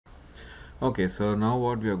Okay, so now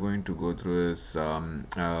what we are going to go through is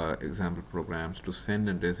example programs to send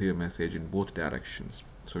and receive a message in both directions.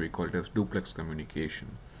 So we call it as duplex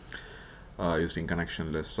communication using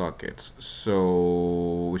connectionless sockets.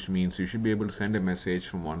 So which means you should be able to send a message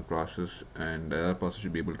from one process and the other process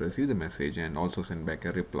should be able to receive the message and also send back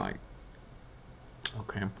a reply.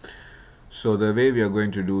 Okay. So the way we are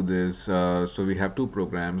going to do this, so we have two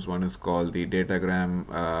programs. One is called the datagram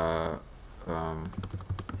um,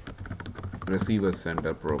 receiver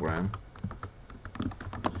sender program,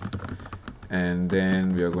 and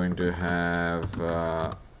then we are going to have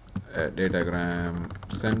a datagram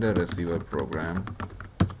sender receiver program.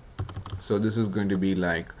 So this is going to be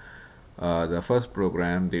like the first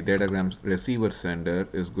program, the datagram receiver sender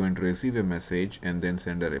is going to receive a message and then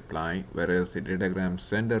send a reply, whereas the datagram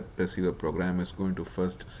sender receiver program is going to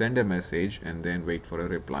first send a message and then wait for a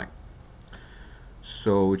reply.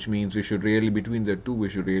 So which means we should really, between the two, we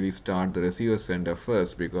should really start the receiver sender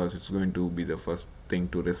first because it's going to be the first thing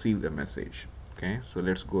to receive the message. Okay, so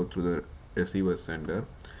let's go through the receiver sender.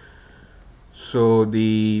 So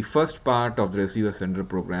the first part of the receiver sender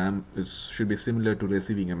program should be similar to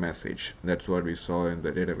receiving a message. That's what we saw in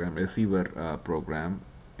the datagram receiver program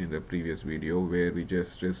in the previous video, where we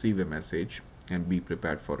just receive a message and be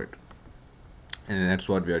prepared for it. And that's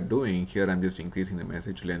what we are doing here. I'm just increasing the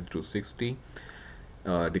message length to 60,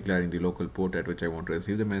 declaring the local port at which I want to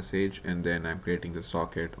receive the message, and then I'm creating the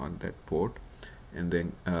socket on that port, and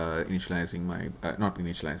then initializing my not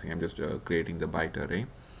initializing, I'm just creating the byte array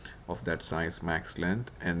of that size max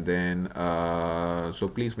length. And then so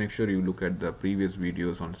please make sure you look at the previous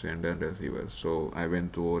videos on sender and receiver. So I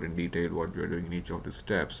went over in detail what we are doing in each of the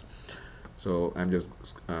steps. So I'm just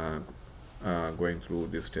going through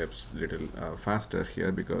these steps a little faster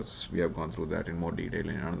here because we have gone through that in more detail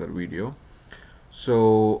in another video.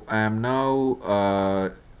 So I am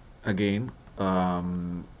now again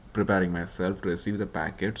preparing myself to receive the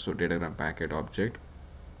packet. So datagram packet object,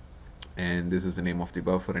 and this is the name of the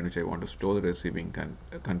buffer in which I want to store the receiving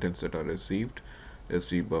contents that are received,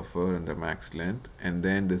 receive buffer and the max length. And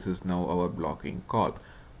then this is now our blocking call,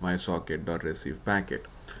 mySocket.receivePacket.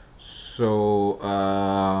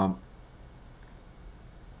 So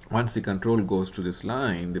once the control goes to this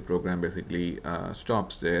line, the program basically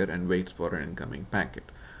stops there and waits for an incoming packet.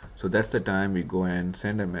 So that's the time we go and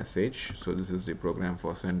send a message. So this is the program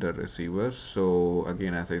for sender receiver. So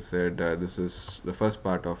again, as I said, this is the first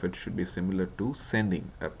part of it should be similar to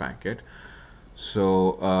sending a packet.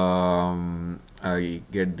 So I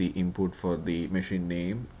get the input for the machine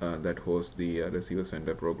name that hosts the receiver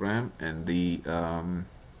sender program, and the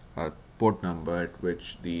port number at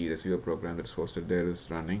which the receiver program that's hosted there is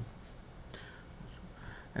running,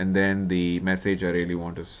 and then the message I really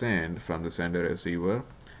want to send from the sender receiver.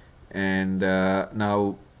 And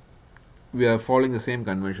now we are following the same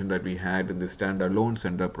convention that we had in the standalone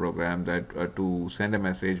sender program, that to send a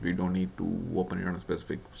message we don't need to open it on a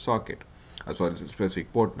specific socket, sorry,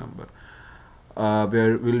 specific port number.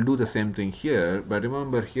 We'll do the same thing here, but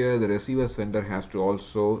remember here the receiver sender has to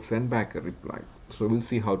also send back a reply. So we'll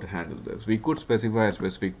see how to handle this. We could specify a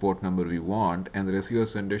specific port number we want, and the receiver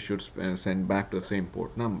sender should send back to the same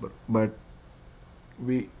port number, but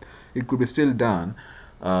it could be still done.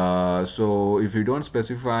 So if you don't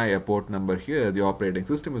specify a port number here, the operating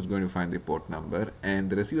system is going to find the port number, and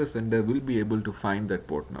the receiver sender will be able to find that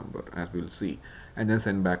port number, as we'll see, and then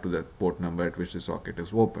send back to the port number at which the socket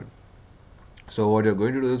is open. So what you're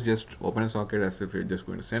going to do is just open a socket as if you're just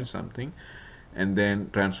going to send something, and then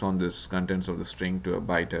transform this contents of the string to a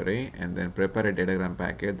byte array, and then prepare a datagram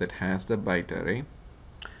packet that has the byte array,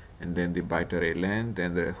 and then the byte array length,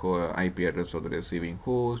 and the IP address of the receiving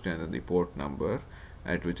host, and then the port number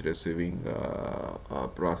at which receiving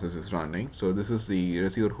process is running. So this is the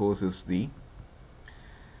receiver host, is the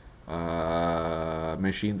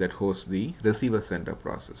machine that hosts the receiver sender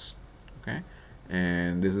process. Okay,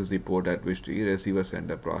 and this is the port at which the receiver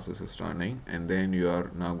sender process is running, and then you are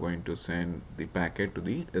now going to send the packet to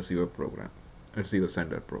the receiver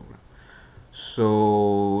sender program.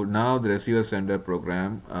 So now the receiver sender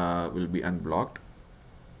program will be unblocked.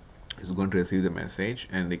 It's going to receive the message,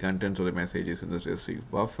 and the contents of the message is in the receive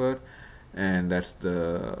buffer, and that's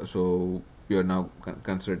the, so you're now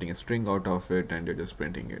considering a string out of it and you're just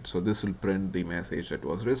printing it. So this will print the message that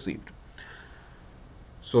was received.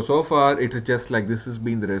 So far it is just like this has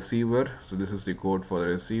been the receiver. So this is the code for the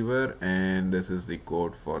receiver, and this is the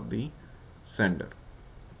code for the sender.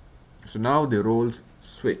 So now the roles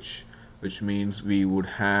switch, which means we would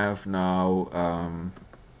have now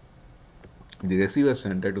the receiver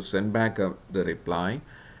sender to send back the reply,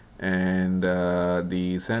 and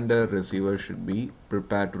the sender receiver should be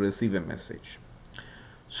prepared to receive a message.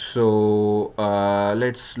 So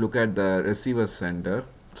let's look at the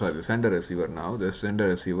the sender receiver now. The sender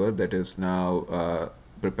receiver that is now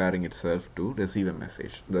preparing itself to receive a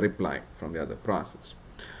message, the reply from the other process.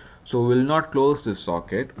 So we'll not close this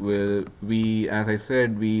socket. As I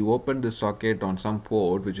said, we opened the socket on some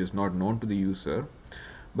port which is not known to the user,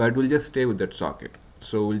 but we'll just stay with that socket.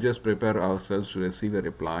 So we'll just prepare ourselves to receive a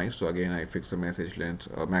reply. So again, I fix the message length,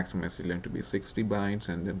 maximum message length to be 60 bytes,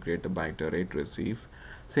 and then create a byte array to receive.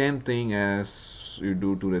 Same thing as you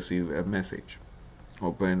do to receive a message.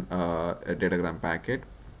 Open a datagram packet.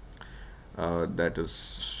 That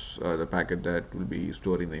is the packet that will be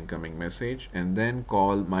storing the incoming message, and then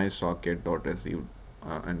call mySocket.receive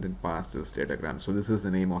and then pass this datagram. So this is the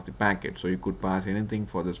name of the packet. So you could pass anything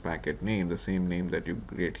for this packet name, the same name that you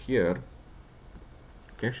create here.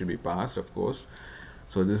 Okay, should be passed, of course.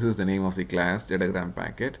 So this is the name of the class datagram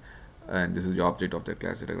packet, and this is the object of the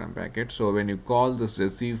class datagram packet. So when you call this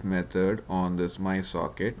receive method on this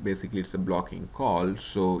mySocket, basically it's a blocking call.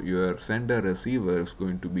 So your sender receiver is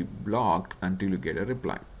going to be blocked until you get a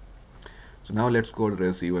reply. So now let's go to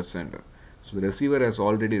receiver sender. So the receiver has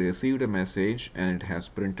already received a message and it has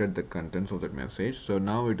printed the contents of that message. So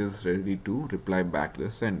now it is ready to reply back to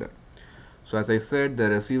the sender. So as I said, the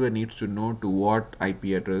receiver needs to know to what IP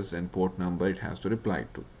address and port number it has to reply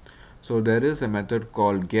to. So there is a method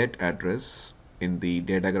called getAddress in the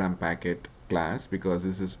datagram packet class, because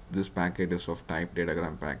this packet is of type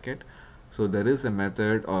datagram packet. So there is a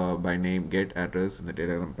method by name getAddress in the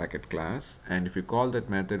datagram packet class, and if you call that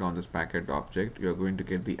method on this packet object, you are going to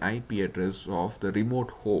get the IP address of the remote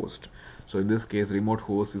host. So in this case, remote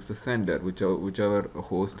host is the sender, whichever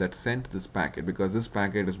host that sent this packet, because this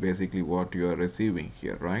packet is basically what you are receiving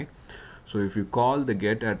here, right? So if you call the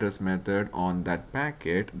getAddress method on that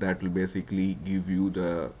packet, that will basically give you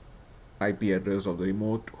the IP address of the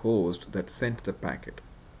remote host that sent the packet.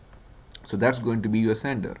 So that's going to be your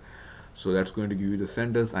sender. So that's going to give you the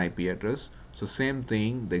sender's IP address. So same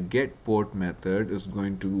thing, the get port method is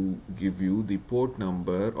going to give you the port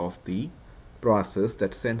number of the process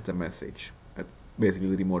that sent the message, basically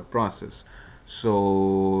the remote process.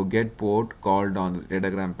 So get port called on the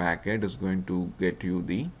datagram packet is going to get you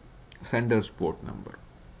the sender's port number.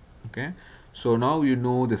 Okay, so now you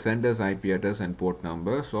know the sender's IP address and port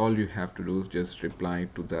number. So all you have to do is just reply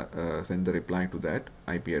to the send the reply to that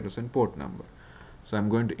IP address and port number. So I'm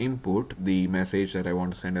going to input the message that I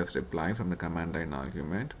want to send as reply from the command line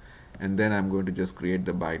argument, and then I'm going to just create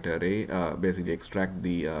the byte array, basically extract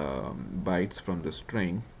the bytes from the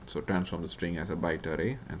string. So transform the string as a byte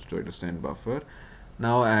array and store it to send buffer.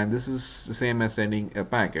 Now, and this is the same as sending a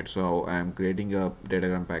packet. So I'm creating a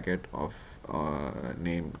datagram packet of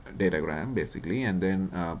named datagram basically, and then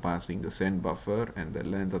passing the send buffer and the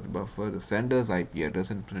length of the buffer, the sender's IP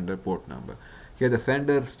address and sender port number. Here the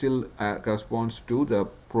sender still corresponds to the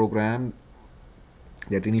program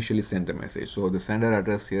that initially sent the message. So the sender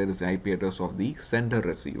address here is the IP address of the sender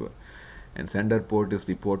receiver, and sender port is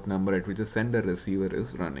the port number at which the sender receiver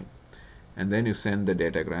is running. And then you send the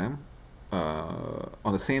datagram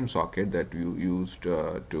on the same socket that you used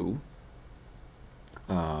to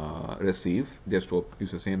receive. Just use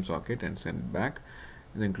the same socket and send it back,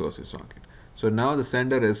 and then close the socket. So now the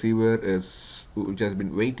sender receiver which has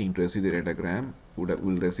been waiting to receive the datagram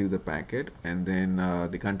will receive the packet, and then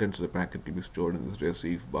the contents of the packet will be stored in this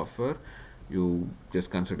receive buffer. You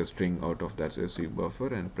just consider a string out of that receive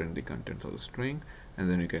buffer and print the contents of the string, and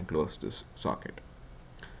then you can close this socket.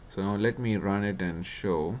 So now let me run it and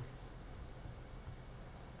show.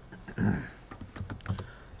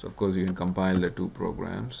 So of course you can compile the two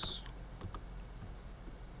programs.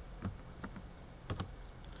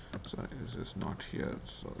 Sorry, this is not here.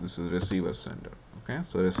 So this is receiver sender. Okay,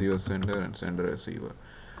 so receiver sender and sender receiver.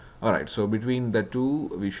 Alright, so between the two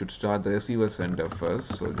we should start the receiver sender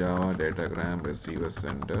first. So Java datagram receiver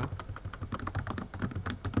sender,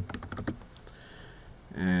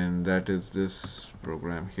 and that is this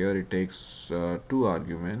program here. It takes two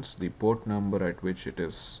arguments: the port number at which it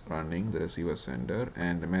is running, the receiver sender,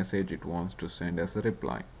 and the message it wants to send as a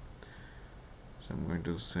reply. So I'm going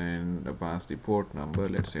to pass the port number,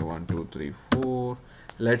 let's say 1234.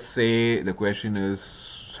 Let's say the question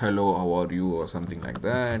is hello, how are you, or something like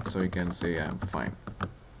that. So you can say I'm fine.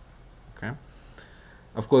 Okay,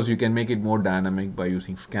 of course you can make it more dynamic by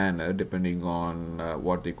using scanner. Depending on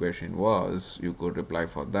what the question was, you could reply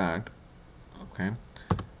for that. Okay,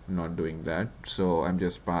 I'm not doing that, so I'm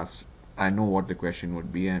just I know what the question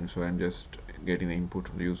would be, and so I'm just getting the input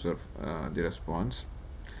from the user, the response.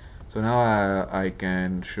 So now I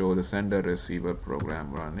can show the sender receiver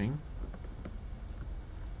program running.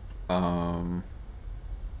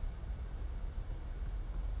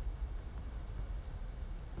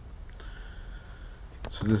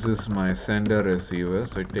 So this is my sender receiver.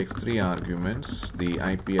 So it takes 3 arguments: the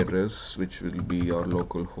IP address, which will be your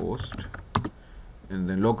local host, and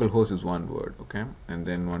then local host is one word, okay, and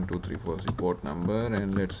then 1 2 3 4 is the port number,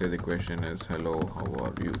 and let's say the question is hello, how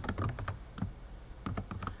are you?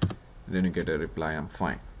 Then you get a reply, I'm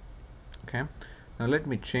fine. Okay, now let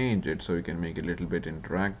me change it so we can make it a little bit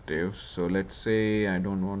interactive. So let's say I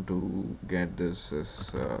don't want to get this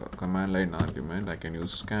as command line argument. I can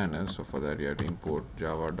use scanner. So for that you have to import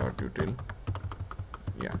java.util.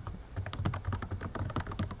 Yeah,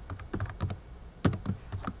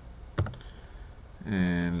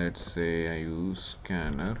 and let's say I use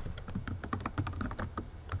scanner,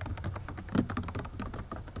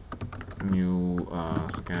 new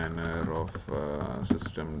scanner of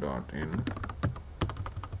system.in.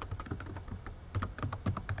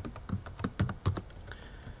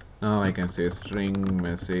 Now I can say string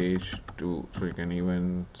message to, so you can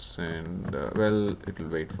even send, well, it will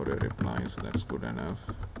wait for a reply, so that's good enough.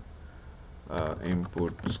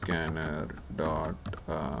 Input scanner dot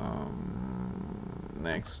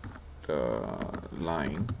next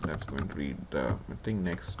line, that's going to read I think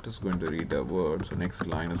next is going to read a word, so next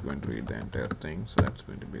line is going to read the entire thing, so that's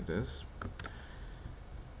going to be this.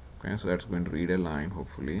 Okay, so that's going to read a line,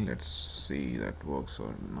 hopefully. Let's see that works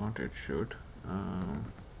or not. It should.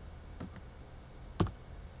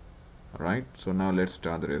 Right, so now let's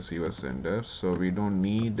start the receiver sender. So we don't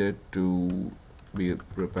need it to be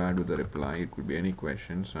prepared with the reply. It could be any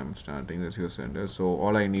question. So I'm starting the receiver sender. So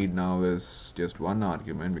all I need now is just one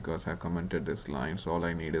argument, because I've commented this line. So all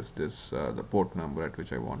I need is this the port number at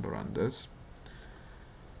which I want to run this.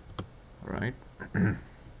 All right.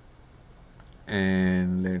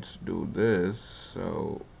 And let's do this.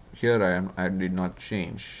 So here I did not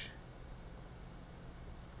change.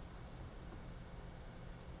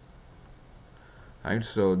 Right,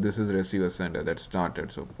 so this is receiver sender that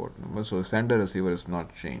started, so port number. So sender receiver is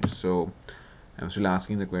not changed. So I'm still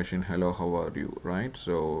asking the question, hello, how are you? Right.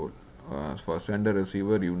 So for sender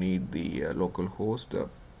receiver, you need the local host, the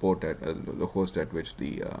port at the host at which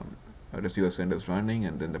the receiver sender is running,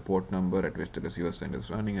 and then the port number at which the receiver sender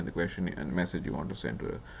is running, and the question and message you want to send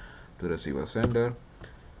to the receiver sender.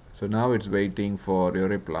 So now it's waiting for your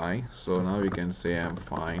reply. So now we can say I'm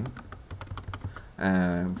fine.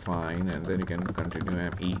 I'm fine, and then you can continue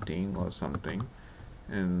I'm eating or something,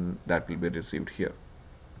 and that will be received here.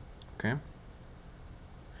 Okay,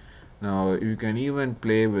 now you can even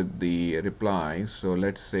play with the replies. So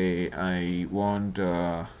let's say I want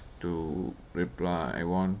to reply, I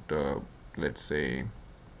want let's say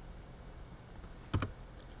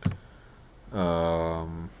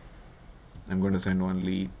I'm going to send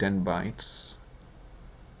only 10 bytes.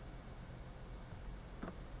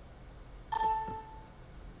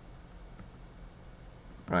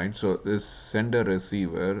 Right, so this sender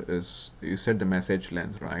receiver is, you set the message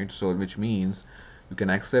length, right? So which means you can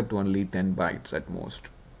accept only 10 bytes at most.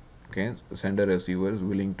 Okay, the sender receiver is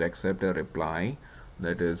willing to accept a reply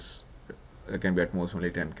that is can be at most only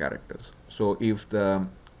 10 characters. So if the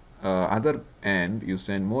other end you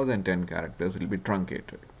send more than 10 characters, it will be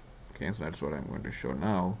truncated. Okay, so that's what I'm going to show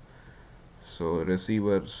now. So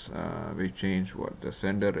receivers, we change what, the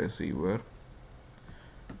sender receiver.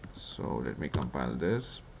 So let me compile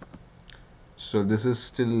this. So this is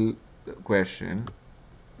still the question.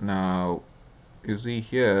 Now you see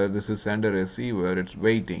here, this is sender receiver, it's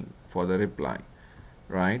waiting for the reply,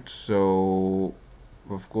 right? So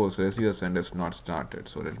of course receiver sender is not started.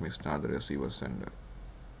 So let me start the receiver sender.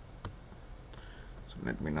 So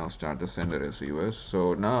let me now start the sender receiver.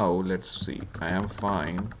 So now let's see, I am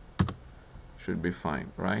fine, should be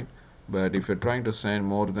fine, right? But if you're trying to send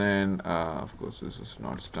more than of course this is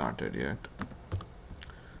not started yet,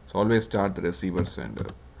 so always start the receiver sender.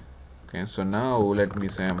 Okay, so now let me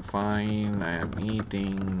say I'm fine, I am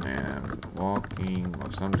eating, I am walking,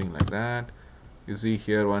 or something like that. You see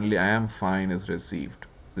here only I am fine is received.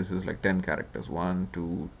 This is like 10 characters, 1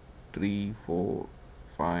 2 3 4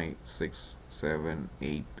 5 6 7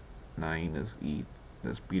 8 9 is eat.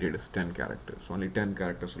 This period is 10 characters. Only 10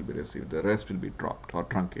 characters will be received. The rest will be dropped or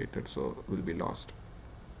truncated, so will be lost.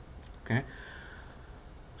 Okay.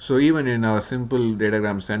 So even in our simple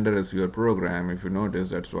datagram sender receiver program, if you notice,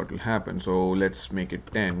 that's what will happen. So let's make it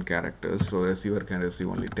 10 characters. So receiver can receive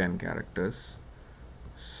only 10 characters.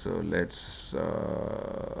 So let's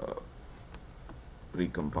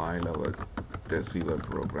recompile our receiver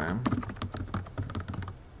program.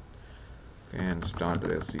 Okay, and start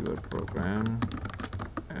the receiver program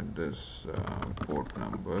at this port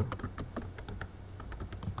number.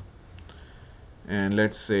 And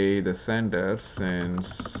let's say the sender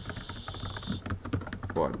sends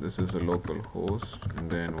what, this is a local host,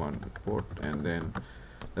 and then one port, and then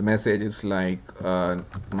the message is like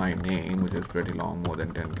my name, which is pretty long, more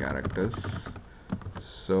than 10 characters.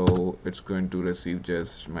 So it's going to receive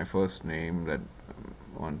just my first name, that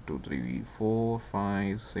 1 2 3 4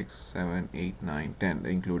 5 6 7 8 9 10,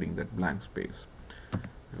 including that blank space.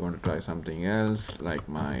 If you want to try something else, like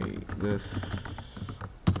this,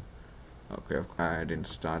 okay, I didn't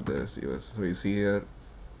start the receiver. So you see here,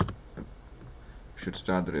 should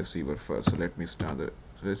start the receiver first. So let me start the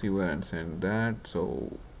receiver and send that.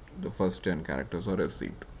 So the first 10 characters are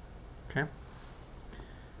received. Okay.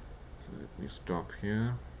 So let me stop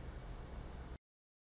here.